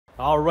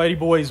Alrighty,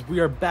 boys, we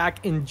are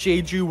back in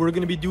Jeju. We're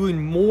going to be doing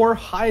more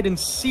hide and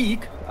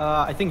seek.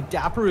 I think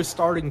Dapper is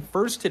starting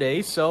first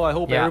today, so I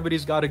hope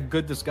everybody's got a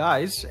good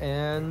disguise.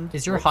 And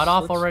is your HUD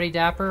off already,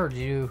 Dapper, or do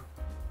you?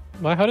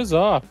 My HUD is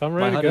off. I'm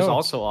ready to go. My HUD is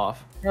also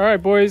off. All right,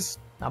 boys.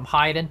 I'm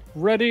hiding.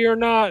 Ready or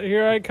not,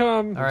 here I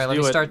come. All right, let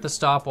me start the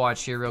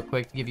stopwatch here real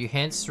quick to give you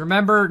hints.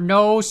 Remember,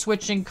 no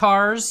switching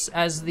cars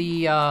as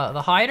the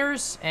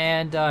hiders,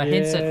 and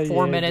hints at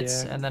 4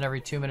 minutes, and then every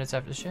 2 minutes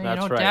after the show.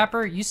 That's you know, right.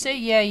 Dapper, you say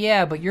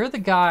yeah, but you're the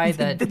guy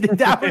that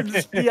Dapper's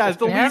is the least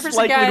Dapper's the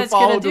likely guy to that's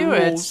follow gonna the do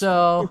rules. it.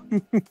 So.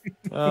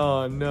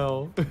 Oh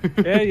no.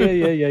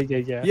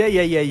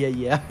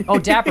 Yeah. Oh,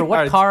 Dapper,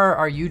 what car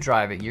are you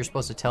driving? You're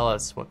supposed to tell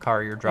us what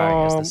car you're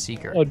driving as the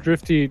seeker. A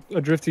drifty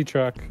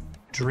truck.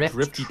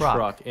 Drifty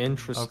truck.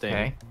 Interesting.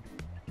 Okay.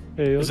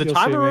 Hey, is the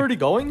timer already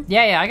going?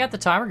 Yeah, I got the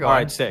timer going. All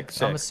right, sick.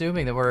 I'm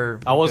assuming that we're.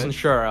 I wasn't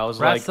sure. I was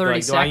we're like, at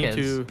 30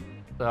 seconds.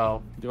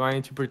 Do I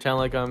need to pretend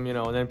like I'm, an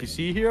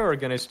NPC here, or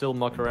can I still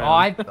muck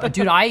around? Oh,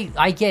 dude,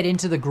 I get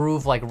into the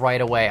groove like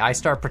right away. I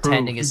start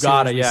pretending as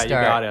soon as we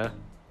start. You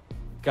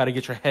gotta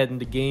get your head in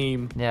the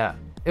game. Yeah.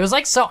 It was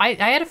like, so I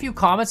had a few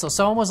comments, so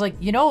someone was like,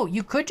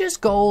 you could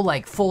just go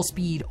like full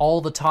speed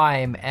all the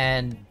time,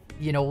 and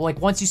like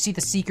once you see the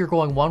seeker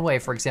going one way,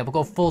 for example,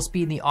 go full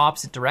speed in the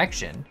opposite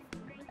direction,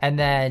 and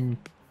then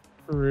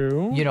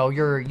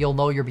you'll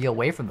know you'll be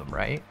away from them,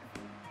 right?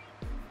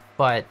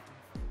 But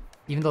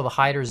even though the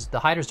hiders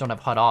don't have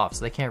HUD off,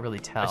 so they can't really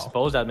tell. I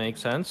suppose that makes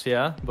sense,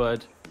 yeah,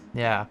 but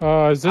yeah.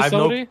 Is this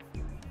somebody?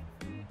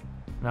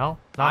 No,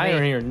 I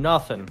don't hear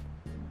nothing.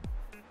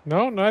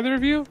 No, neither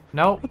of you?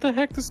 No. What the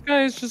heck? This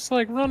guy is just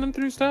like running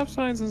through stop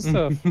signs and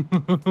stuff.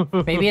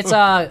 Maybe it's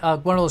one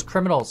of those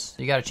criminals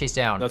you gotta chase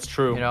down. That's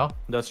true.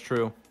 That's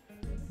true.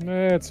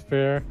 That's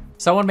fair.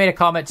 Someone made a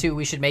comment too,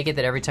 we should make it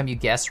that every time you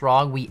guess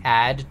wrong, we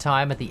add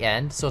time at the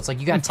end. So it's like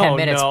you got 10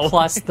 minutes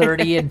plus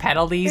 30 in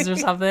penalties or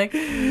something.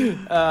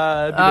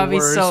 That'd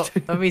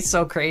be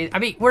so crazy. I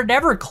mean, we're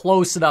never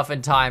close enough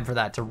in time for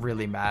that to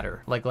really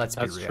matter. Like, let's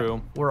be real. That's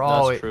true. We're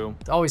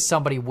always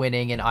somebody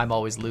winning and I'm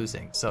always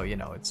losing. So,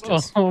 it's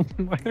just... I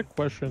got a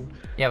question.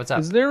 Yeah, what's up?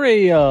 Is there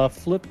a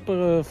flip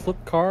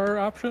car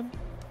option?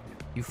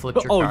 You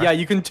flipped your car. Oh, yeah,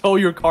 you can tow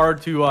your car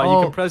to, you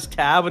can press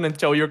tab and then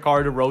tow your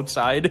car to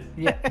roadside.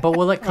 Yeah, but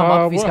will it come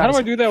up if he's got How do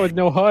I do that with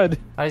no HUD?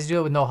 How does he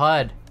do it with no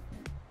HUD?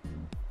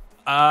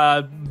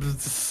 I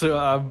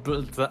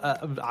don't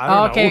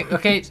know.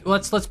 Okay,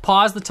 let's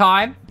pause the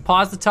time.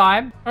 Pause the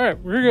time. All right,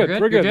 we're good.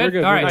 We're good.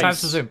 All right, nice. time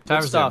to zoom.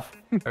 Time to stuff.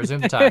 zoom. Or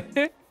zoom the time.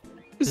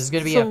 This is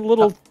gonna be some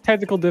little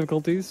technical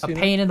difficulties. A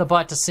pain in the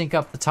butt to sync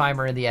up the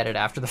timer in the edit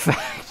after the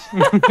fact.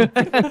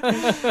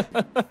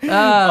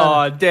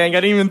 Oh dang!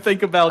 I didn't even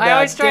think about that. I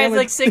always try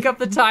and sync up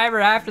the timer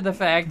after the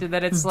fact, and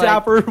then it's like,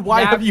 Dapper,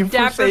 why have you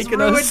forsaken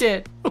us?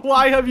 It.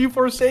 Why have you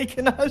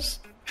forsaken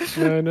us?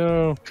 I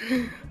know.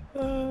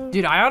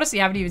 Dude, I honestly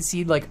haven't even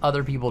seen like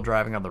other people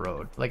driving on the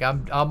road. Like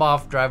I'm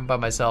off driving by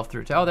myself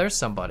through. Oh, there's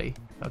somebody.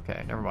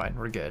 Okay, never mind.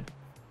 We're good.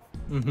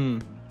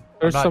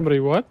 There's somebody.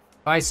 What?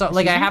 I saw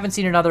I haven't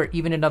seen another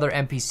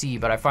NPC,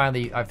 but I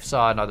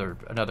saw another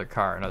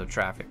car, another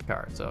traffic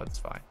car, so it's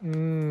fine.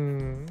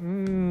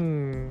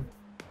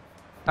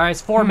 All right,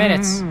 it's 4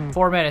 minutes.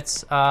 4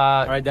 minutes.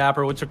 All right,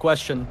 Dapper, what's your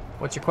question?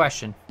 What's your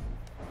question?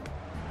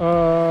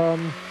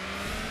 Have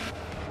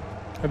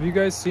you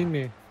guys seen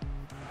me?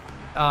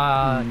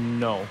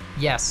 No.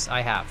 Yes,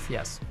 I have.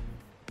 Yes.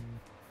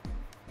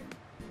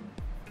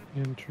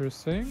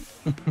 Interesting.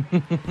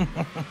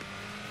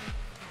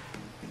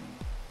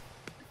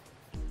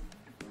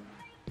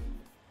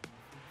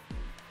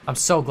 I'm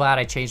so glad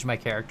I changed my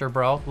character,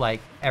 bro.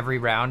 Like every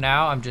round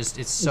now, it's so.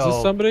 Is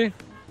this somebody?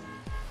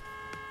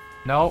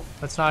 No,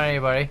 that's not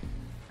anybody.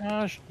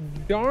 Gosh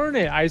darn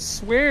it! I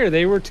swear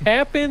they were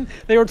tapping.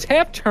 They were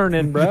tap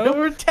turning, bro. They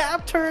were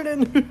tap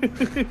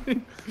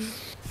turning.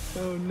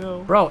 Oh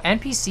no. Bro,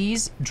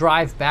 NPCs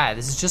drive bad.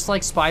 This is just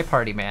like Spy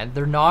Party, man.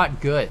 They're not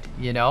good,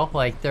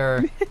 Like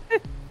they're. You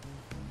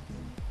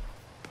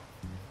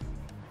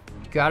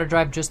gotta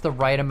drive just the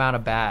right amount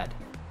of bad.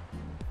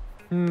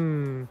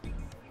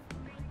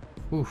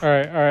 Oof. All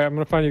right. I'm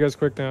gonna find you guys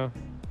quick now.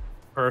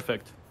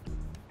 Perfect.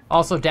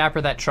 Also,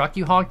 Dapper, that truck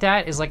you honked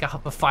at is like a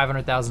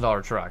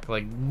 $500,000 truck.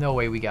 Like, no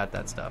way we got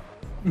that stuff.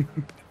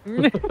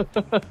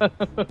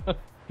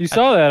 You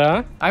saw that,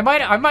 huh? I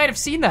might have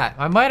seen that.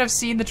 I might have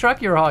seen the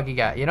truck you were honking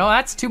at.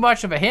 That's too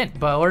much of a hint,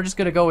 but we're just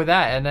gonna go with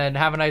that and then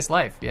have a nice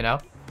life.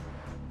 Bro,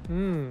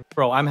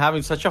 I'm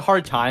having such a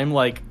hard time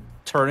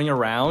turning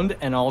around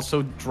and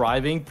also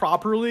driving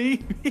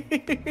properly.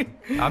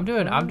 I'm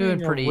doing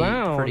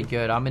pretty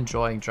good. I'm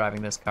enjoying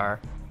driving this car.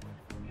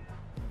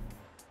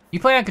 You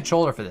play on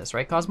controller for this,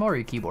 right, Cosmo, or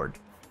you keyboard?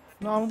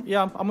 No,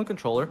 yeah, I'm a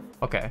controller.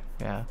 Okay,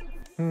 yeah.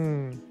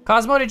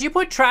 Cosmo, did you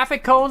put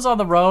traffic cones on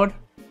the road?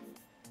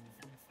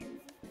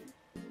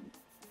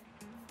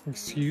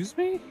 Excuse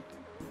me?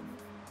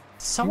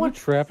 Someone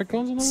traffic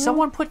cones on the road?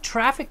 Someone put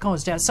traffic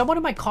cones down. Someone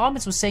in my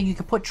comments was saying you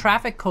could put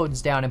traffic cones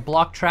down and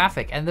block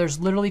traffic, and there's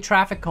literally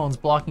traffic cones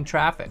blocking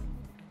traffic.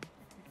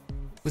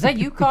 Was that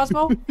you,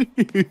 Cosmo?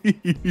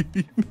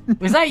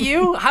 Was that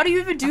you? How do you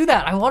even do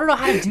that? I want to know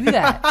how to do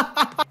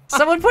that.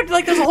 Someone put,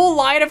 like, there's a whole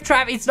line of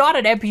traffic. It's not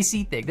an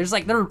NPC thing. There's,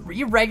 like, they're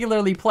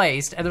irregularly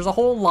placed, and there's a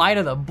whole line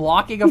of them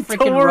blocking a freaking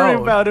road. Don't worry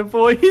about it,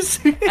 boys.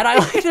 And I,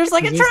 like, there's,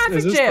 like, a traffic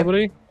is this jam.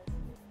 Somebody?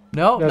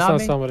 No, That's not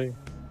me. somebody.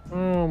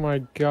 Oh my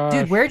god.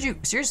 Dude, where'd you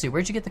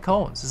get the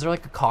cones? Is there,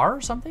 like, a car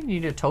or something? You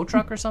need a tow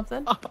truck or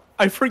something?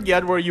 I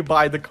forget where you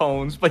buy the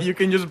cones, but you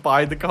can just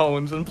buy the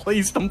cones and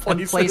place them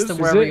places. Place them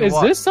wherever you Is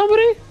want. this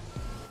somebody?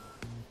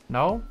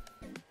 No?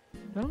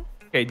 No?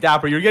 Okay,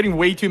 Dapper, you're getting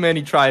way too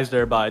many tries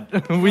there, bud.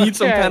 We need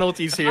some Okay.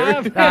 penalties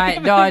here.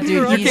 No, dude,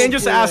 You he's- can't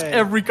just ask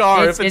every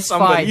car if it's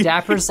somebody. fine.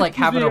 Dapper's like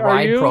having a Are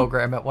ride you?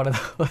 program at one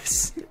of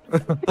those.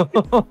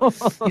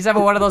 He's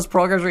having one of those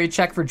programs where you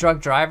check for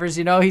drunk drivers.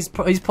 You know, he's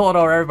pulling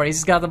over everybody.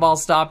 He's got them all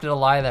stopped in a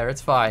line there.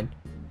 It's fine.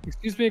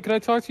 Excuse me, can I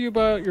talk to you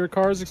about your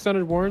car's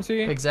extended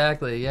warranty?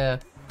 Exactly. Yeah.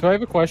 Do I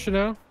have a question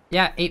now?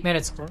 Yeah. 8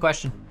 minutes.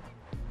 Question.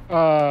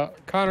 Connor,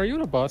 are you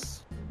in a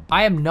bus?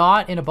 I am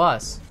not in a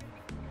bus.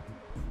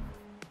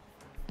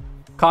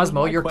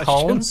 Cosmo, my your question?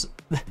 cones.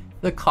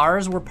 The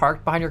cars were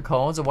parked behind your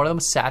cones, and one of them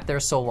sat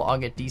there so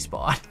long it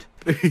despawned.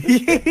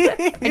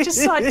 I just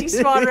saw it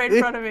despawn right in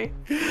front of me.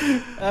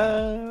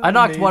 I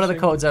knocked one of the amazing.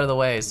 cones out of the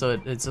way, so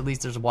it's at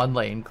least there's one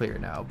lane clear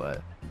now.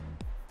 But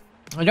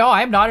no,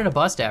 I am not in a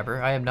bus,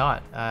 Dapper. I am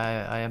not.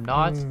 I am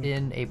not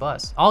in a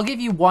bus. I'll give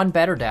you one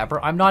better,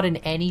 Dapper. I'm not in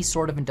any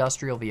sort of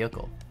industrial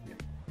vehicle.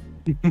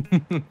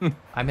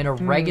 I'm in a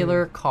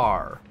regular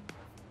car.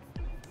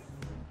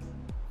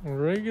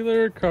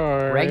 Regular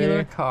car.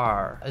 Regular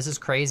car. This is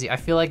crazy. I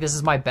feel like this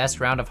is my best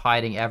round of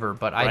hiding ever,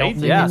 but I don't Right?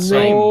 think Yeah, it's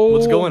same. No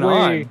What's going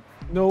way. on?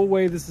 No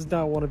way this is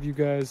not one of you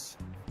guys.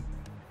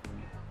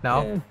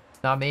 No,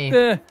 not me.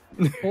 Eh.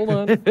 Hold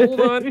on. Hold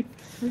on.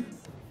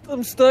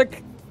 I'm stuck.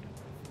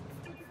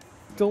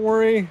 Don't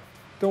worry.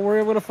 Don't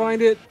worry, I'm gonna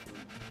find it.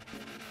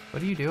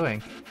 What are you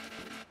doing?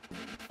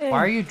 Why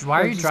are you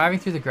driving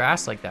through the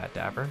grass like that,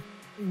 Dapper?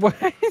 What?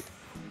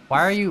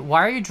 Why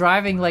are you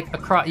driving like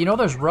across? You know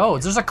there's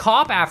roads. There's a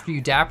cop after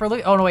you, Dapper.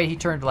 Look. Oh no, wait, he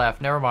turned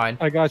left. Never mind.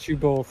 I got you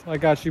both. I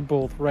got you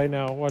both right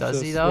now. Watch Does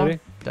this. he though? Ready?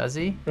 Does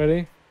he?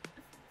 Ready?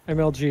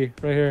 MLG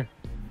right here.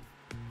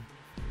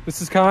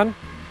 This is Khan.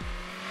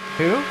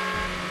 Who?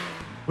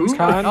 Who's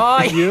Khan?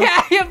 Oh You?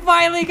 yeah, you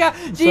finally got.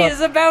 Gee, up?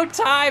 it's about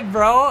time,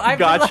 bro. I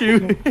Got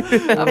you.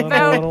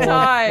 About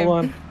time.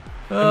 Hold on.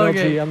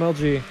 Okay.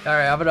 MLG. All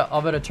right,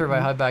 I'm gonna turn my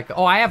HUD back.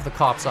 Oh, I have the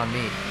cops on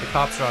me. The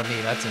cops are on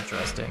me. That's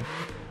interesting.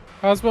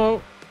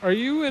 Cosmo, are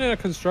you in a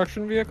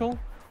construction vehicle?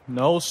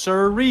 No,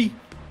 sirree.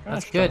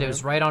 That's Gosh good. darn It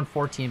was right on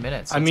 14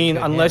 minutes. I That's a mean,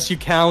 good unless hit. you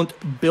count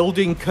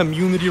building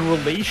community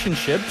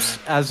relationships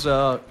as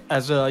a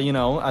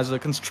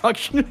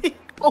construction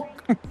vehicle.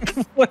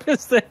 What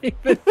is that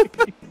even?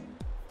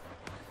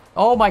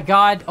 Oh my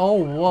god. Oh,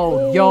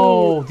 whoa.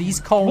 Yo,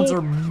 these cones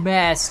are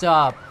messed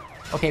up.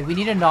 Okay, we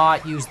need to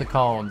not use the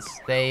cones.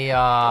 They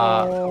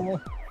are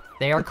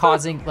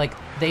causing, like,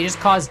 they just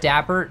caused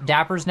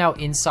Dapper's now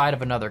inside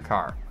of another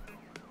car.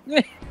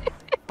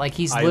 Like,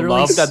 he's I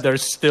literally... love that they're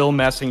still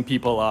messing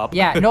people up.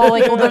 Yeah, no,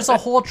 like, well, there's a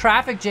whole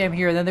traffic jam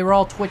here, and then they were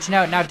all twitching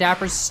out. Now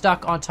Dapper's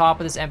stuck on top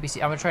of this NPC.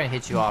 I'm gonna try and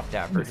hit you off,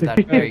 Dapper.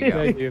 There you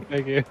go. Thank you.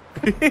 Thank you.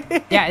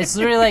 Yeah, it's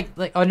literally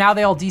like, oh, now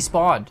they all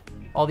despawned.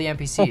 All the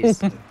NPCs.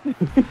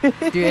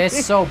 Dude,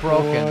 it's so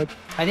broken. What?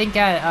 I think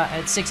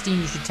at 16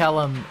 you should tell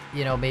them,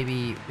 you know,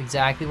 maybe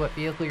exactly what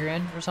vehicle you're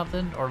in or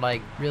something, or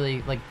like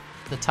really like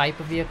the type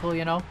of vehicle,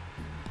 you know,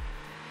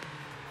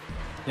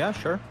 Yeah,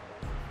 sure.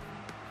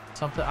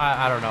 something.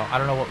 I don't know. I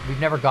don't know what. We've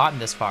never gotten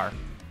this far.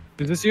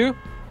 Is this you?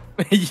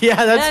 Yeah,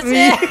 that's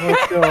me. it.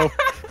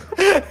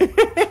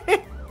 Let's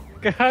go.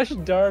 Gosh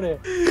darn it.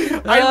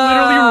 I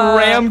literally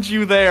rammed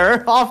you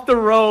there off the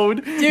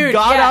road, Dude,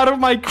 got yeah. out of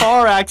my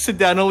car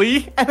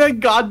accidentally, and then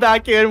got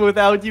back in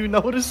without you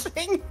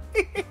noticing.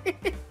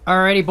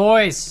 Alrighty,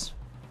 boys.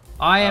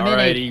 I am in a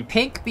Alrighty.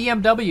 pink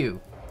BMW.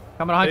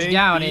 Coming to hunt you Pink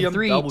down in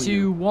 3, BMW.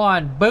 2,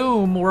 1.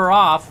 Boom, we're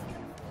off.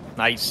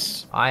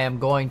 Nice. I am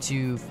going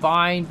to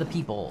find the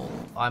people.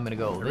 I'm gonna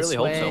go this really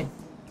hope way. so.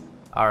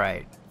 All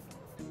right,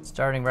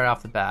 starting right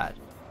off the bat.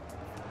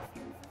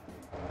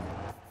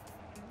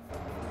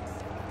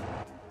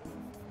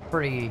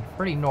 Pretty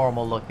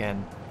normal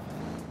looking.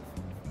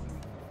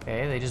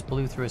 Okay, they just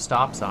blew through a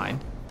stop sign,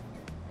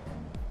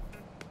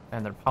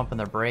 and they're pumping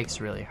their brakes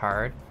really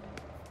hard.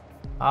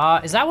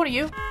 Is that one of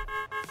you?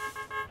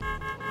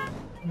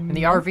 In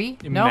the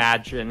RV? No.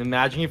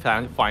 Imagine you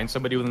find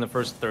somebody within the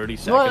first 30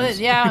 seconds. Well,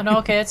 yeah, no,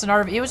 okay, it's an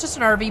RV. It was just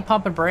an RV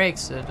pumping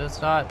brakes.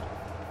 It's not.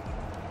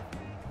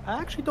 I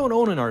actually don't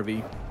own an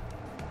RV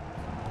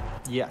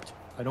yet.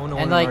 I don't own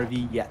And, an like,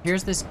 RV yet.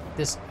 Here's this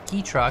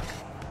key truck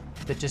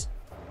that just,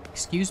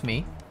 excuse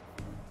me,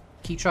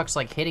 key truck's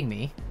like hitting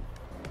me.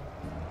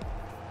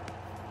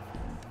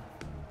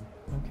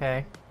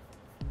 Okay.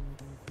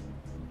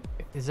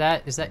 Is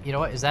that, you know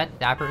what, is that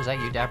Dapper? Is that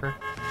you, Dapper?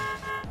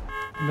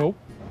 Nope.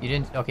 You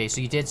didn't, okay,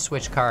 so you did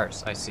switch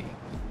cars, I see.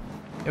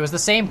 It was the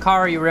same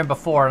car you were in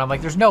before, and I'm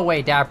like, there's no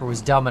way Dapper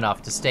was dumb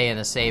enough to stay in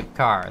the same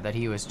car, that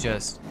he was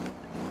just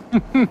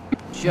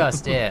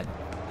Just in.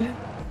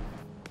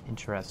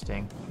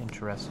 Interesting.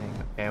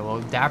 Okay, well,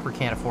 Dapper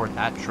can't afford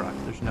that truck.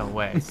 There's no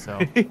way, so...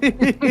 See,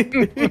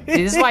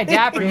 this is why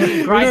Dapper,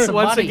 you grind some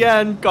Once money.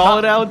 again, call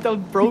it out how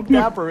broke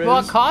Dapper is.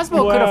 Well,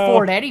 Cosmo could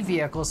afford any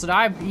vehicle, so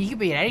now he could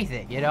be in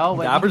anything, you know?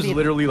 Like, Dapper's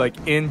literally, like,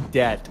 in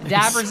debt.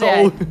 Dapper's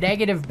at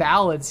negative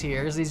balance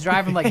here, so he's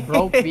driving, like,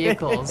 broke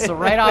vehicles. So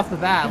right off the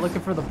bat,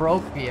 looking for the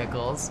broke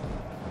vehicles.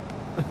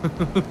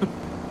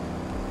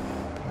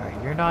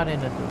 Alright, you're not in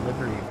a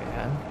delivery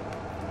van.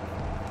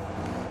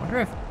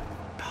 Wonder if...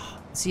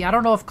 See, I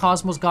don't know if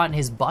Cosmo's gotten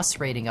his bus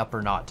rating up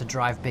or not to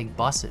drive big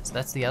buses.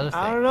 That's the other thing.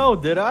 I don't know,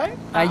 did I?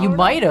 You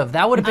might have.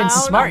 That would have been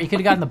smart. You could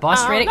have gotten the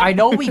bus rating. I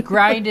know we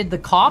grinded the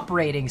cop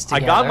ratings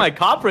together. I got my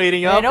cop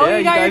rating up. I know yeah,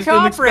 you got your guys didn't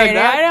cop expect rating.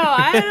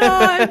 that.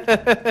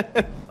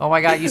 I know. Oh my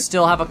god, you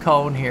still have a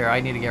cone here. I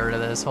need to get rid of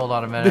this. Hold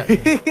on a minute.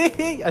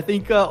 I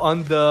think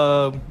on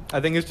the... I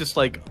think it's just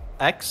like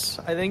X,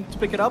 I think, to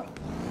pick it up.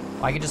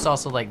 I can just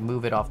also like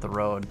move it off the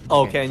road.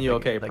 Oh, can you?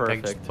 Okay, like, I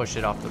can just perfect. push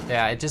it off the...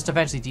 Yeah, it just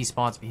eventually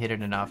despawns if you hit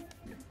it enough.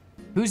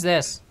 Who's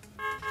this?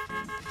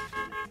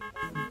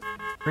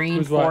 Green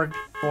Who's Ford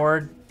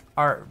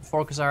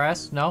Focus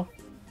RS? No?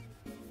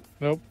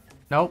 Nope.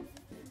 Nope.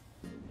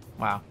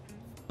 Wow.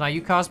 Not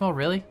you, Cosmo?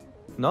 Really?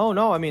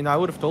 No, I mean, I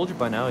would have told you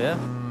by now, yeah.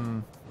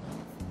 And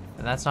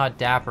that's not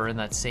Dapper in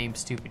that same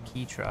stupid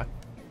key truck.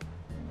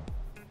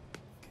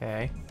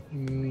 Okay.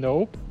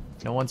 Nope.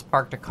 No one's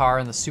parked a car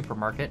in the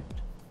supermarket.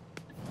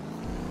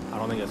 I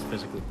don't think that's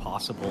physically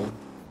possible.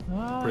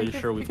 Well, Pretty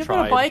sure we've you could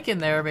tried. put a bike in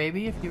there,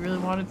 maybe, if you really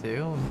wanted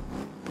to.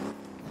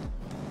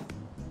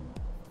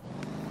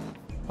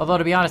 Although,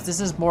 to be honest, this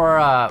is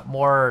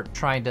more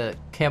trying to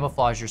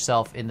camouflage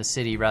yourself in the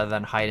city rather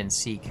than hide and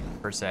seek,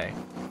 per se.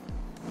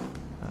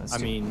 I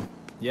mean,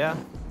 yeah.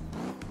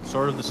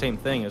 Sort of the same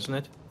thing, isn't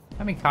it?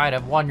 I mean, kind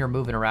of. One, you're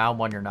moving around.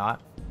 One, you're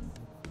not.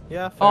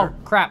 Yeah, fair. Oh,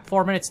 crap.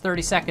 4 minutes,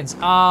 30 seconds.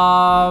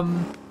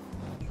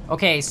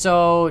 Okay,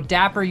 so,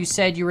 Dapper, you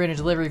said you were in a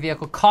delivery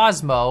vehicle.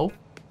 Cosmo,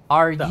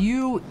 are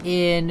you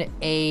in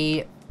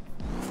a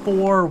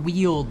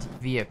four-wheeled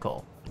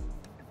vehicle?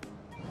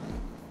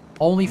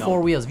 Only No.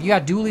 4 wheels. If you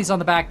got dualies on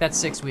the back, that's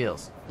 6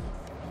 wheels.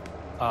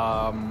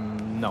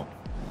 No.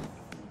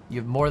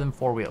 You have more than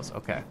 4 wheels.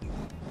 Okay.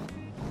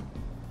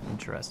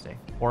 Interesting.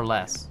 Or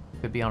less.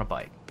 Could be on a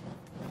bike.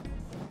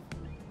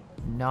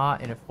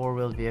 Not in a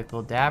 4-wheeled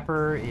vehicle.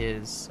 Dapper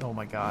is... Oh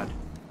my god.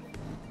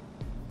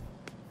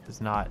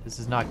 This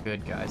is not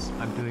good, guys.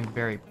 I'm doing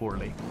very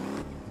poorly.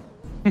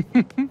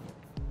 Okay.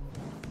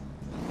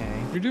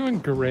 You're doing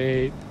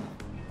great.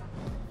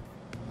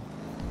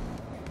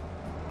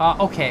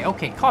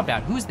 Okay, calm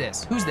down. Who's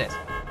this?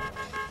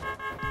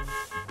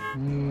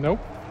 Nope.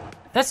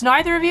 That's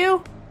neither of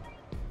you?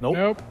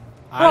 Nope.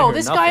 Bro,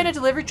 this guy in a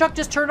delivery truck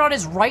just turned on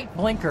his right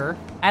blinker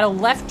at a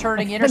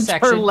left-turning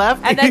intersection, turn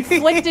left? and then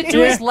flicked it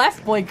to his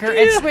left blinker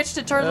and switched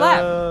to turn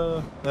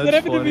left. That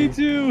happened to me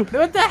too.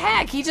 What the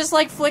heck? He just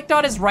like flicked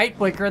on his right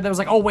blinker and then was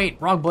like, oh wait,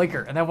 wrong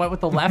blinker, and then went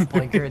with the left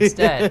blinker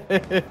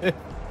instead.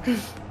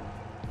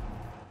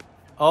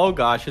 Oh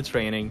gosh, it's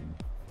raining.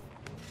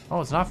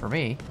 Oh, it's not for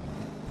me.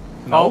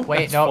 No, Oh, wait,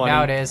 that's no, funny.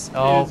 now it is.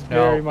 Oh, is no.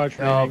 very much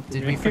Oh, raining for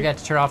did me. we forget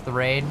to turn off the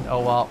rain? Oh,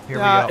 well, here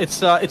we Yeah, go.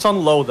 it's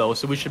on low though,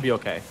 so we should be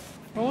okay.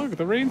 Oh look,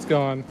 the rain's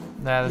gone.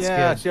 Nah, that's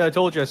Yeah, good. see, I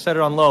told you, I set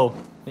it on low.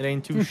 It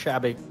ain't too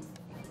shabby.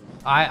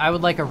 I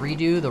would like a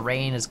redo. The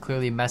rain has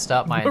clearly messed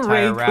up my entire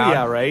Rain, round.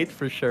 yeah, right,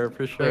 for sure.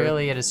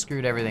 Clearly, it has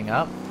screwed everything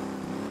up.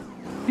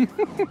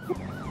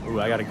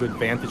 Ooh, I got a good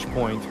vantage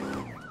point.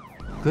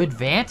 Good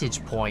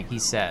vantage point, he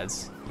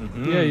says.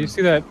 Yeah, you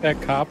see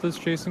that cop that's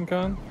chasing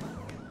Con?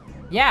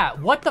 Yeah,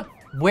 what the...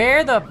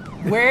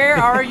 Where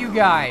are you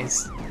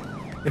guys?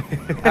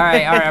 All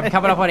right, I'm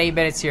coming up on 8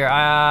 minutes here.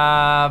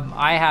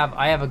 I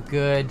have a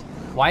good...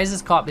 Why is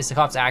this cop... This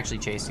cop's actually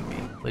chasing me.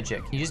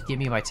 Legit. Can you just give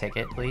me my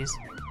ticket, please?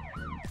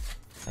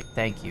 Like,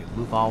 thank you.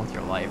 Move on with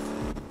your life.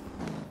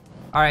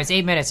 All right, it's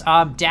 8 minutes.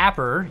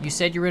 Dapper, you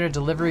said you were in a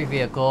delivery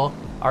vehicle.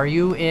 Are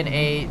you in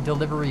a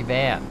delivery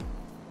van?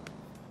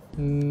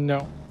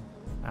 No.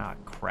 Ah,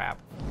 crap.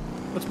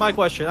 What's my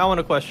question? I want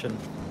a question.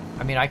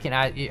 I mean, I can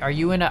add... Are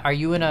you in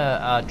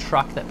a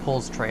truck that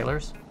pulls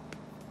trailers?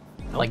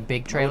 Nope. Like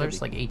big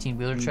trailers? Nobody. Like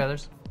 18-wheeler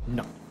trailers?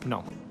 No.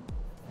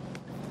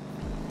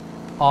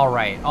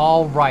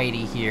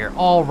 Alrighty here.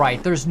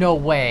 Alright, there's no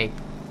way.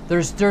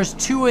 There's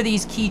 2 of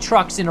these key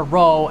trucks in a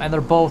row, and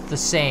they're both the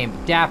same.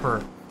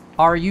 Dapper,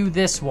 are you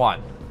this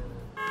one?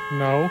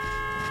 No.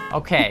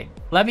 Okay,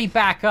 let me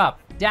back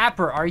up.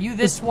 Dapper, are you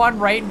this one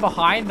right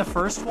behind the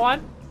first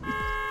one?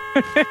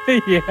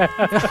 Yeah.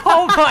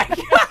 Oh my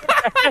god!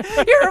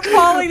 You're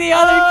following the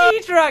other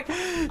key truck!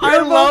 I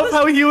love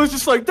how he was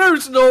just like,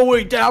 there's no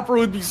way Dapper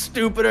would be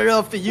stupid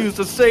enough to use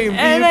the same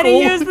vehicle. And then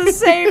he used the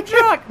same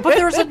truck. But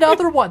there's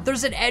another one.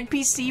 There's an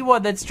NPC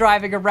one that's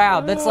driving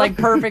around that's like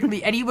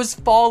perfectly, and he was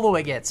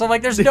following it. So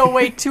like, there's no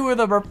way 2 of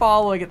them are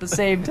following at the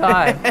same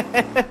time.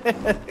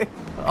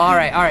 All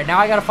right. Now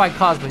I gotta find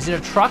Cosmo. He's in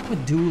a truck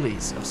with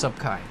dualies of some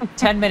kind.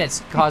 10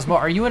 minutes, Cosmo.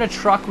 Are you in a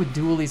truck with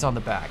dualies on the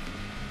back?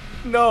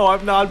 No,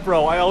 I'm not,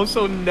 bro. I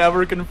also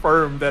never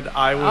confirmed that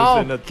I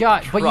was in a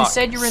God, truck. but you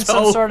said you were in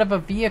some sort of a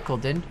vehicle,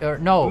 didn't? Or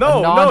no,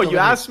 no. You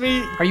asked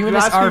me. Are you in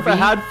this asked me RV? if I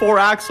had 4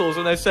 axles,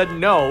 and I said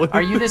no.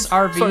 Are you this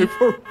RV? Sorry,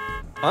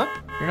 huh?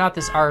 You're not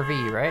this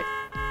RV, right?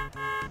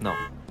 No.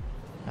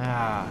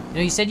 No,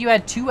 you said you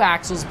had 2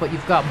 axles, but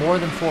you've got more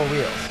than 4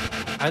 wheels.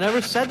 I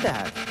never said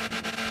that.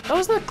 That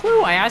was the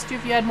clue. I asked you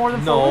if you had more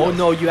than 4 wheels.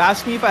 No. You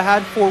asked me if I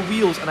had 4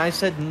 wheels, and I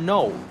said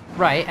no.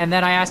 Right, and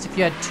then I asked if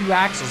you had 2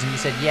 axles, and you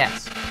said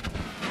yes.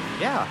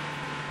 Yeah.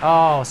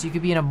 Oh, so you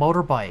could be in a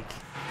motorbike.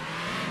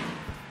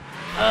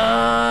 Oh.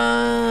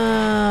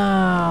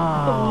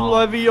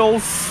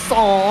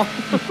 Leviosa.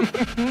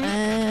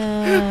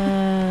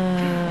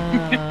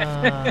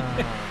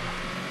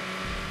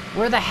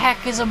 Where the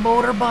heck is a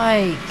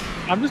motorbike?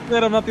 I'm just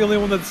glad I'm not the only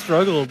one that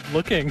struggled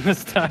looking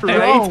this time.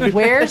 Bro,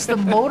 where's the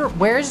motor?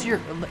 Where's your?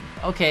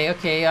 Okay.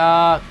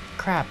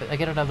 Crap! I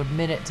get another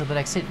minute till the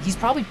next hit. He's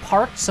probably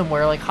parked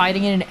somewhere, like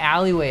hiding in an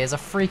alleyway as a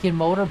freaking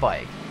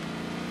motorbike.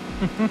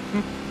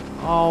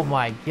 Oh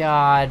my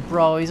God,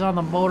 bro! He's on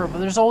the motor, but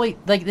there's only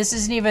like this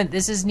isn't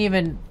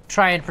even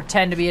trying to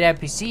pretend to be an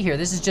NPC here.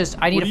 This is just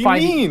I need to find. What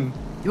do you mean?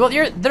 Well,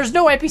 there's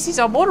no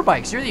NPCs on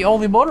motorbikes. You're the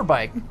only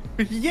motorbike.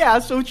 Yeah,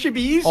 so it should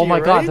be easier. Oh my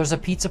God! Right? There's a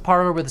pizza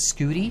parlor with a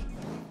scooty.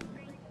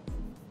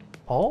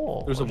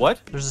 Oh. There's a what?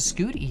 There's a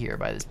scooty here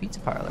by this pizza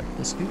parlor.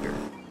 The scooter.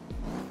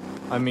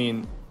 I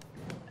mean,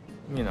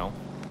 you know.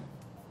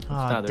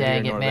 Oh,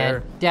 dang it, man.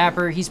 There.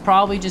 Dapper, he's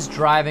probably just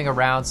driving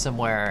around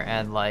somewhere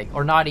and like,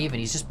 or not even,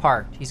 he's just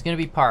parked. He's gonna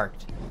be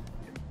parked.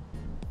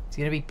 He's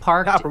gonna be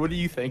parked. Dapper, what do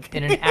you think?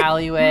 In an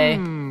alleyway.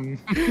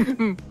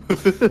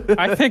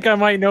 I think I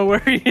might know where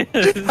he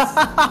is. He's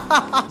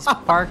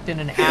parked in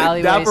an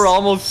alleyway. Dapper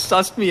almost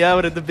sussed me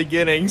out at the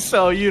beginning,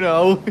 so you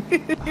know.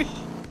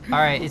 All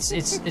right,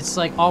 it's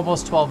like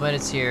almost 12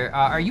 minutes here.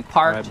 Are you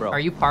parked? Right, bro. Are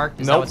you parked?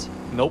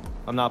 Nope,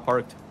 I'm not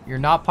parked. You're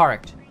not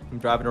parked. I'm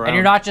driving around. And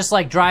you're not just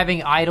like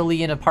driving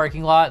idly in a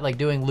parking lot, like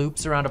doing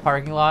loops around a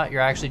parking lot.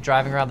 You're actually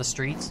driving around the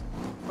streets.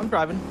 I'm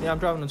driving. Yeah, I'm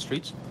driving on the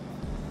streets.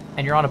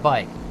 And you're on a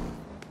bike.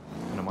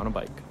 And I'm on a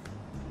bike.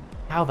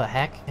 How the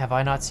heck have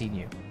I not seen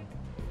you?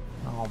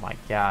 Oh my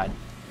God.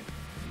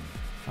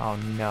 Oh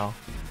no.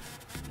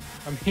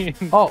 I mean,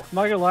 oh, I'm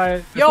not gonna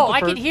lie. Yo, I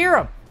can hear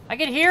him. I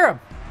can hear him.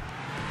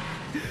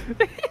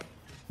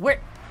 Where?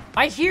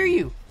 I hear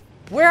you.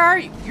 Where are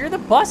you? You're the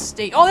bus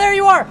station. Oh, there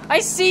you are. I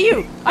see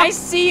you. I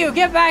see you.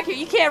 Get back here.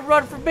 You can't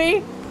run from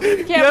me.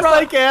 You can't run.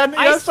 I can.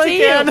 Yes, I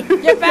can.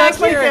 Get back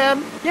here. I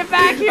can. Get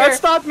back here.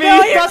 That's not me.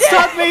 No, That's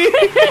not me.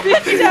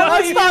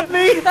 That's not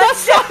me.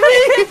 That's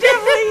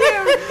definitely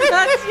you.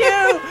 That's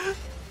you.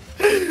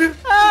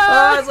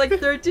 Oh, it's like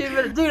 13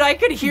 minutes. Dude, I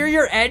could hear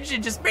your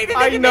engine just...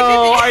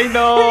 I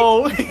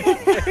know.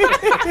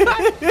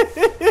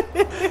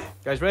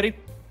 Guys ready?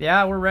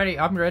 Yeah, we're ready.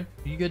 I'm ready.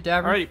 You good,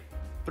 Dapper? Alrighty.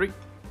 3.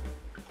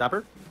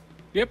 Dapper?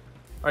 Yep.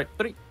 Alright,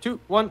 3, 2,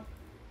 1.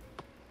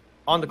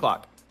 On the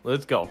clock.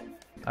 Let's go.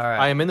 Alright.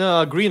 I am in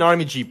a green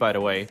army jeep, by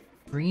the way.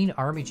 Green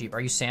army jeep.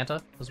 Are you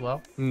Santa as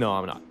well? No,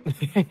 I'm not.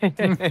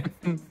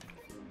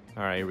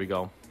 Alright, here we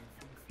go.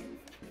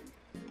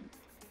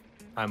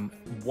 I'm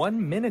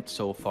 1 minute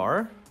so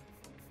far.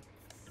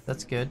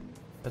 That's good.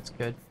 That's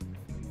good.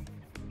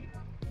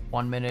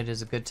 1 minute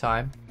is a good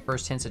time.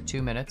 First hint's at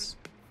 2 minutes.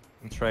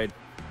 That's right.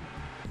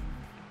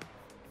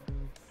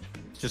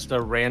 Just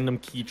a random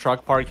key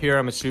truck park here.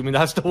 I'm assuming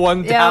that's the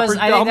one. Yeah, I think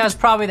that was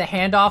probably the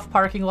handoff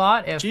parking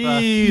lot. If,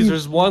 Jeez,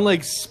 there's one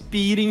like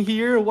speeding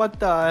here. What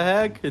the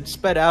heck? It's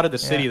sped out of the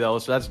city though,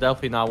 so that's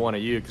definitely not one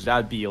of you because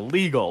that'd be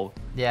illegal.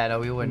 Yeah, no,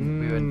 we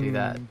wouldn't do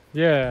that.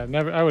 Yeah,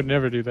 never. I would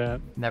never do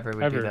that. Never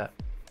would do that.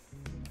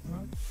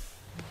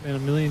 In a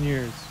million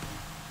years.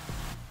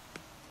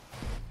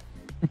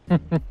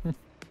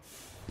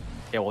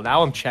 Yeah, well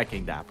now I'm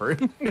checking, Dapper.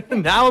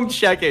 Now I'm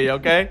checking,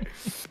 okay?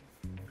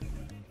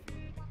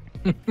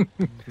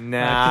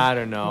 Nah, I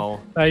don't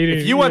know.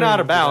 If you went out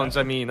of bounds,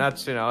 I mean,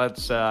 that's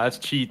that's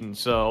cheating.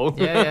 So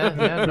yeah,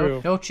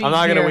 no cheating. I'm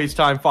not gonna waste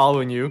time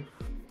following you.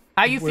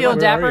 How you feeling,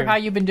 Dapper? How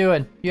you been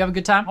doing? You have a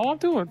good time? Oh, I'm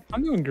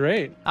doing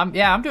great. I'm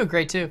doing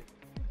great too.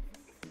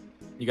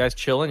 You guys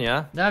chilling,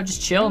 yeah? No, I'm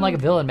just chilling like a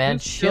villain, man.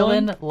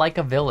 Chilling like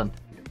a villain.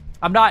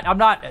 I'm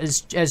not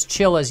as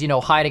chill as, you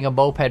know, hiding a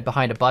moped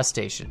behind a bus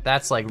station.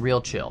 That's like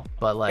real chill.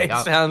 But like,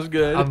 sounds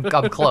good. I'm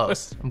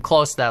close. I'm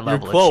close to that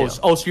level. You're close.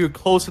 Of chill. Oh, so you're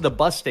close to the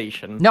bus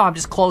station? No, I'm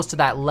just close to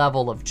that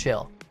level of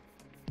chill.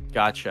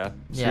 Gotcha.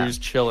 So you're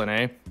just chilling,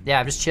 eh? Yeah,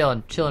 I'm just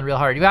chilling real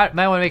hard. You might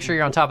want to make sure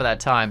you're on top of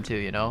that time too.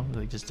 You know,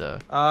 like just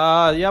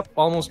Yep,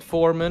 almost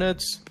 4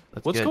 minutes.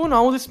 What's going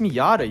on with this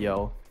Miata,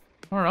 yo?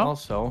 I don't know.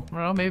 Also, I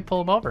don't know. Maybe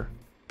pull him over.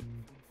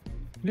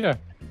 Yeah.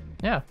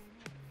 Yeah.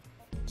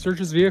 Search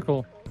his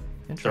vehicle.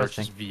 Search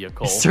his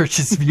vehicle. Search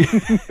his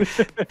vehicle.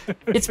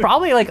 It's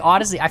probably like,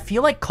 honestly, I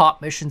feel like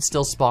cop missions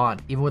still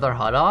spawn, even with our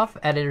HUD off,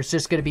 and it's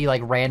just gonna be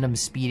like random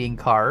speeding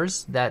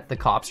cars that the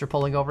cops are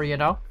pulling over, you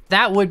know?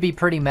 That would be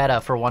pretty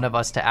meta for one of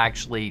us to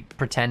actually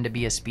pretend to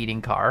be a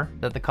speeding car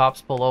that the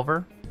cops pull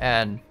over.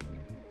 And,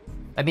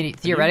 I mean,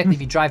 theoretically,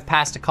 if you drive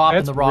past a cop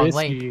in the wrong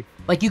lane,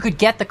 like, you could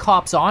get the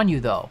cops on you,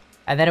 though,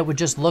 and then it would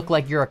just look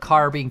like you're a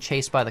car being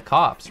chased by the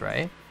cops,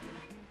 right?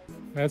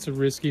 That's a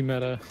risky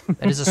meta.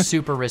 That is a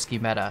super risky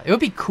meta. It would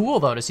be cool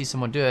though to see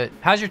someone do it.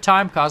 How's your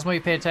time, Cosmo?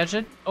 You pay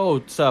attention? Oh,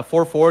 it's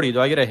 4:40. Do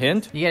I get a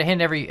hint? You get a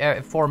hint every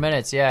 4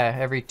 minutes. Yeah,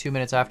 every 2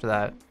 minutes after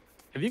that.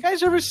 Have you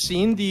guys ever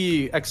seen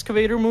the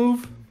excavator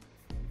move?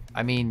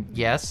 I mean,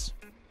 yes.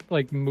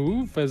 Like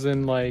move, as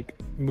in like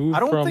move. I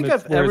don't from think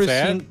its, I've where ever it's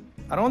at? seen.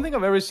 I don't think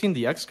I've ever seen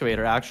the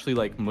excavator actually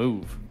like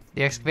move.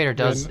 The excavator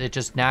does it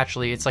just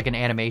naturally. It's like an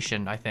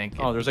animation, I think.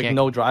 Oh, there's You like can't-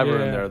 no driver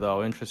in Yeah. there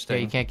though. Yeah,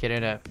 Interesting. you can't get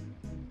in it.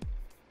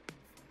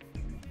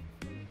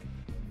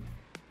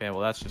 Okay, well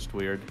that's just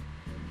weird.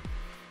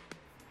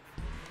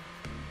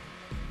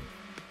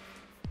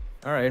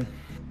 All right.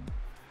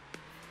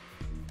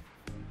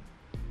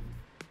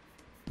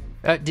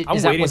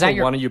 Was waiting for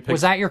your, one of you picks-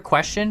 was that your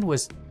question?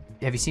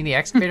 Have you seen the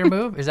excavator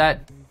move? Is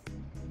that?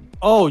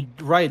 Oh,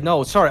 right.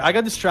 No, sorry. I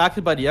got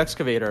distracted by the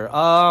excavator.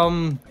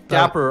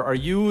 Dapper, are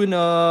you in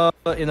a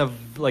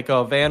like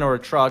a van or a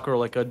truck or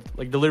like a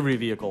delivery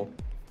vehicle?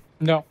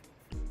 No.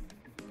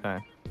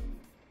 Okay.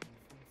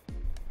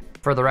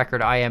 For the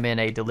record, I am in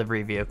a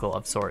delivery vehicle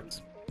of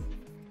sorts.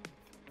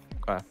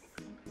 Okay.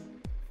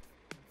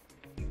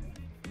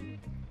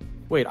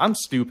 Wait, I'm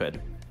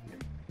stupid.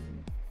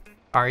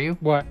 Are you?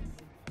 What?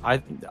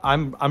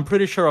 I'm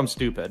pretty sure I'm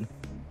stupid.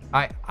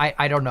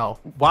 I don't know.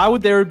 Why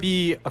would there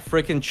be a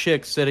freaking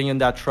chick sitting in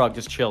that truck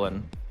just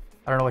chilling?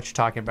 I don't know what you're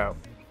talking about.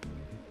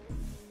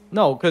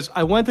 No, because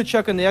I went to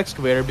check on the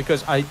excavator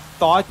because I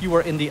thought you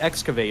were in the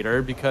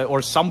excavator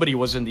or somebody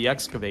was in the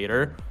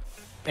excavator,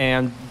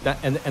 and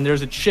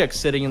there's a chick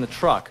sitting in the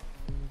truck,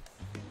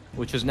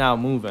 which is now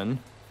moving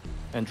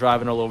and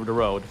driving all over the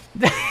road.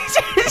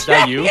 Is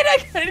that you? I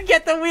couldn't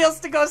get the wheels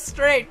to go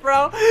straight,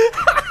 bro.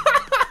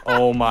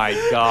 Oh my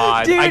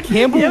god! Dude, I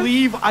can't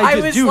believe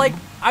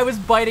I was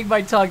biting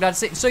my tongue not to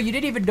say. So you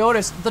didn't even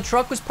notice the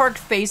truck was parked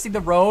facing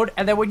the road,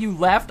 and then when you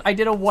left, I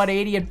did a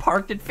 180 and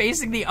parked it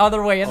facing the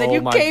other way, and then Oh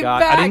you my came God,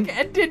 back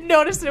and didn't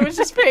notice that it was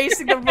just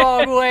facing the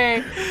wrong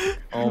way.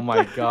 Oh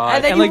my god!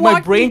 And then And you like my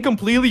walked brain me-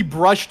 completely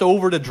brushed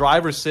over the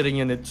driver sitting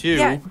in it too.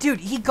 Yeah, dude,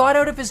 he got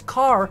out of his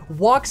car,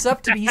 walks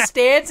up to me, he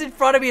stands in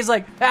front of me, he's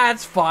like,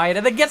 "That's fine,"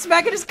 and then gets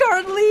back in his car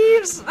and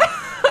leaves.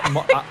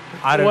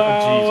 I don't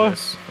Wow.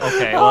 Jesus.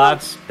 Okay, well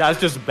that's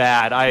just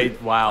bad.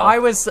 Wow. I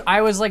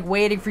was like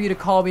waiting for you to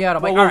call me out.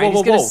 I'm like, Whoa, all right, whoa,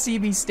 he's gonna whoa. see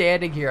me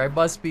standing here. I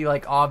must be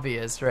like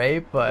obvious,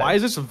 right? But Why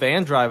is this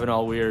van driving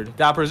all weird?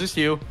 Dapper, is this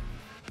you?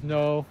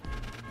 No.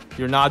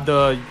 You're not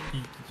the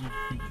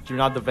you're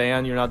not the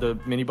van. You're not the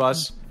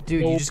minibus.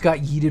 dude, you Nope. just got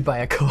yeeted by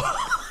a car.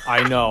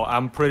 I know.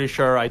 I'm pretty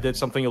sure I did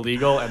something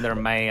illegal, and they're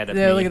mad at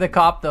Yeah, me. look at the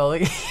cop though.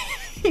 Like,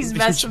 he's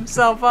messed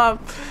himself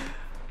up.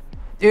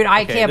 Dude,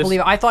 I Okay, can't this- believe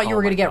it. I thought you oh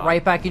were gonna my get God.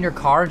 right back in your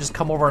car and just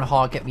come over and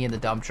honk at me in the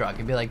dump truck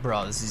and be like,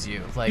 "Bro, this is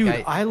you." Like,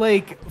 Dude, I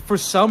like for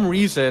some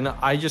reason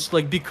I just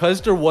like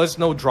because there was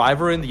no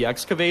driver in the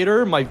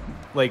excavator, my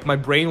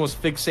brain was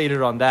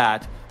fixated on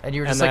that. and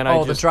you were and just like, then I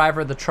 "Oh, the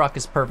driver of the truck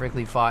is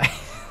perfectly fine."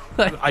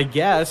 I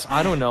guess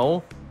I don't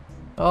know.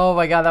 Oh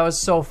my god, that was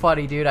so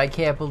funny, dude. I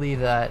can't believe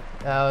that.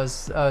 That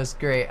was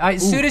great.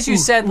 As soon as you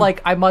said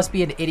like I must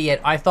be an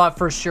idiot, I thought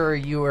for sure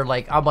you were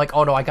like, I'm like,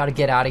 oh no, I got to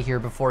get out of here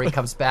before he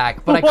comes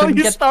back. But I Well, couldn't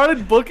you get.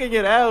 started booking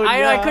it out. I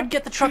yeah. couldn't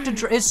get the truck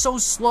to. It's so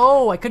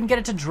slow. I couldn't get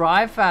it to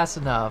drive fast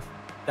enough.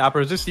 Dapper,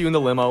 is this you in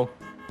the limo?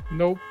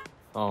 Nope.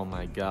 Oh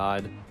my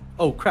god.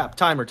 Oh crap!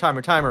 Timer.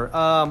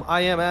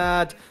 I am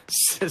at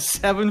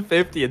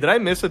 7:50. Did I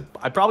miss it?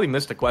 I probably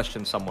missed a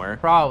question somewhere.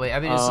 Probably. I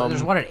mean,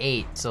 there's one at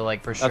 8, so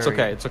like for sure. That's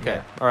okay. It's okay.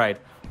 Yeah. All right.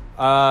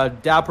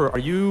 Dapper, are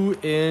you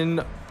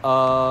in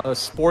a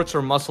sports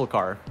or muscle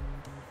car?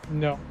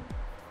 No.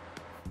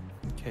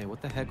 Okay,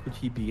 what the heck would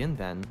he be in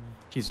then?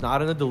 He's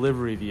not in a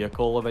delivery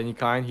vehicle of any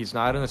kind. He's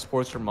not in a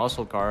sports or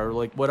muscle car.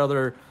 Like, what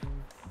other...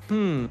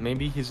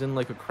 maybe he's in,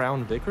 like, a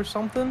Crown Vic or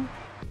something?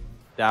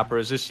 Dapper,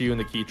 is this you in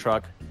the key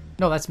truck?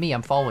 No, that's me.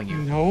 I'm following you.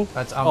 No.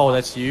 That's Oh,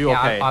 that's you? Yeah,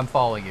 Okay. I'm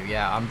following you.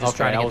 Yeah, I'm just Okay,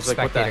 trying to I get was the like,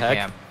 what the spectator heck?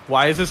 cam.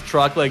 Why is this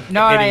truck, like,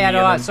 No, hitting yeah, me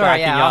no, and then sorry,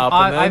 backing yeah. up?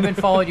 and I've then-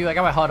 been following you. I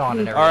got my HUD on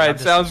and everything. All right, I'm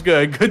just- sounds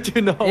good. Good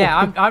to know.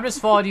 Yeah, I'm just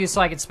following you so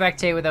I can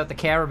spectate without the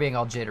camera being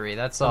all jittery.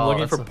 That's all. I'm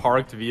looking for That's-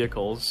 parked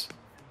vehicles.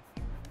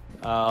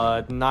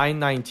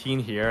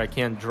 9:19 here. I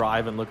can't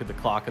drive and look at the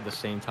clock at the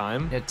same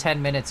time. Yeah,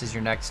 10 minutes is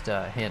your next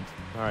hint.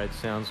 All right,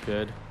 sounds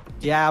good.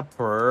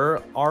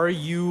 Dapper, are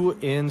you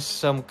in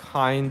some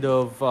kind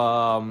of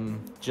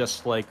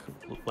just like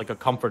a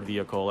comfort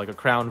vehicle, like a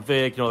Crown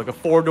Vic, like a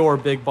 4-door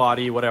big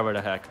body, whatever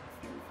the heck?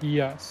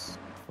 Yes.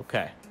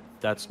 Okay,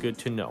 that's good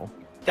to know.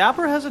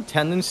 Dapper has a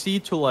tendency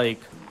to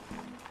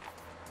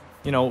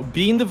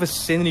be in the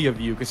vicinity of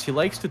you because he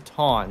likes to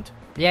taunt.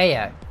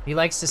 Yeah. He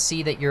likes to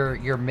see that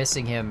you're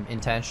missing him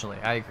intentionally.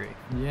 I agree.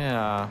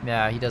 Yeah.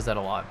 Yeah, he does that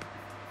a lot.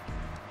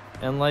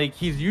 And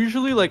he's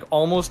usually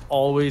almost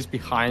always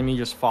behind me,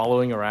 just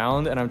following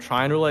around, and I'm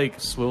trying to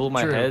swivel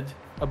my True. head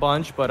a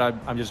bunch, but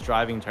I'm just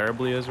driving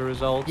terribly as a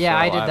result. Yeah, so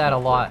I did that a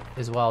haven't- lot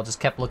as well. Just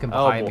kept looking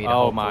behind me. To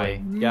Oh my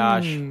hopefully-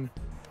 gosh!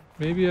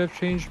 Maybe I've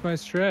changed my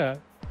strat.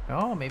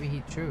 Oh, maybe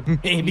he true.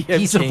 Maybe He's I've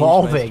changed my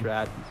evolving.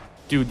 strat.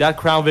 Dude, that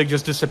Crown Vic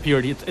just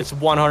disappeared. It's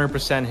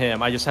 100%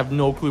 him. I just have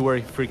no clue where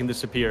he freaking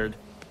disappeared.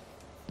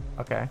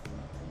 Okay.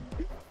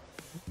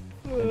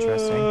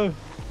 Interesting.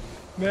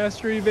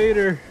 Master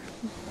Evader.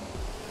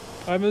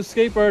 I'm an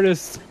escape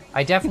artist.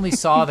 I definitely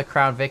saw the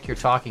Crown Vic you're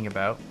talking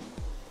about.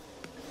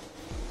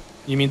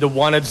 You mean the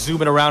one that's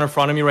zooming around in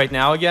front of me right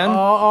now again?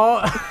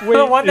 Wait,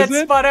 The one that is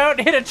it? spun out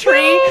and hit a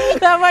tree?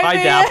 That might Hi,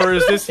 be Dapper.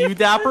 Is this you,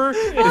 Dapper?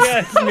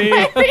 Yeah, it's me.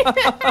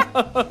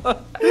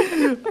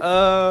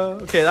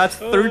 Okay, that's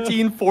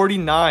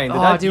 1349. Did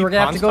Oh, that dude, beat we're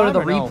gonna have to go to Con's the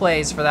time or no?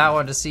 replays for that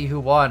one to see who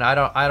won. I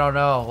don't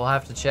know. We'll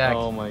have to check.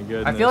 Oh my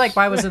goodness. I feel like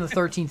mine was in the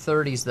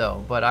 1330s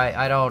though, but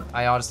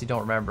I honestly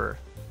don't remember.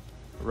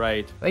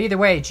 Right. But either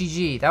way,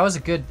 GG. That was a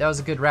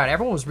good round.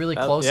 Everyone was really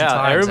close in Yeah,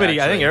 times,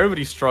 everybody. I think actually.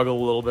 everybody struggled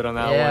a little bit on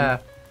that Yeah. one.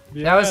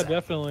 Yeah, was-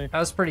 definitely. That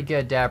was pretty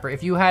good, Dapper.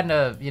 If you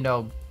hadn't,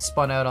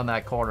 spun out on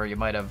that corner, you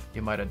might have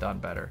done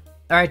better.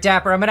 All right,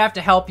 Dapper, I'm gonna have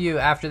to help you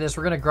after this.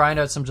 We're gonna grind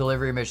out some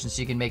delivery missions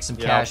so you can make some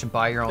Yeah. cash and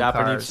buy your own Dapper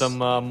cars. needs some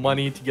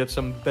money to get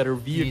some better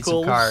vehicles. You need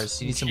some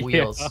cars. You need some Yeah.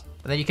 wheels. But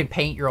then you can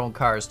paint your own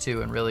cars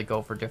too and really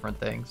go for different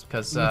things.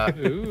 Because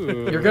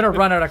Ooh. you're gonna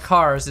run out of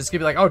cars. It's gonna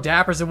be like, oh,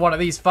 Dapper's in one of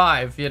these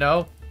 5,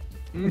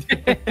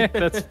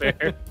 That's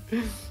fair.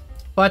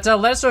 But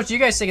let us know what you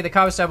guys think in the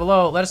comments down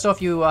below. Let us know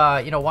if you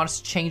want us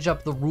to change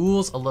up the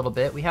rules a little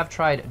bit. We have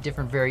tried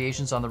different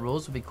variations on the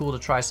rules. It would be cool to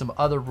try some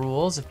other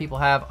rules if people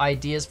have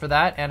ideas for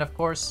that. And of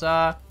course,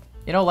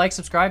 like,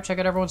 subscribe, check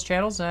out everyone's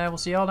channels, and we'll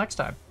see you all next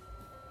time.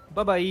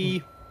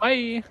 Bye-bye.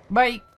 Bye. Bye.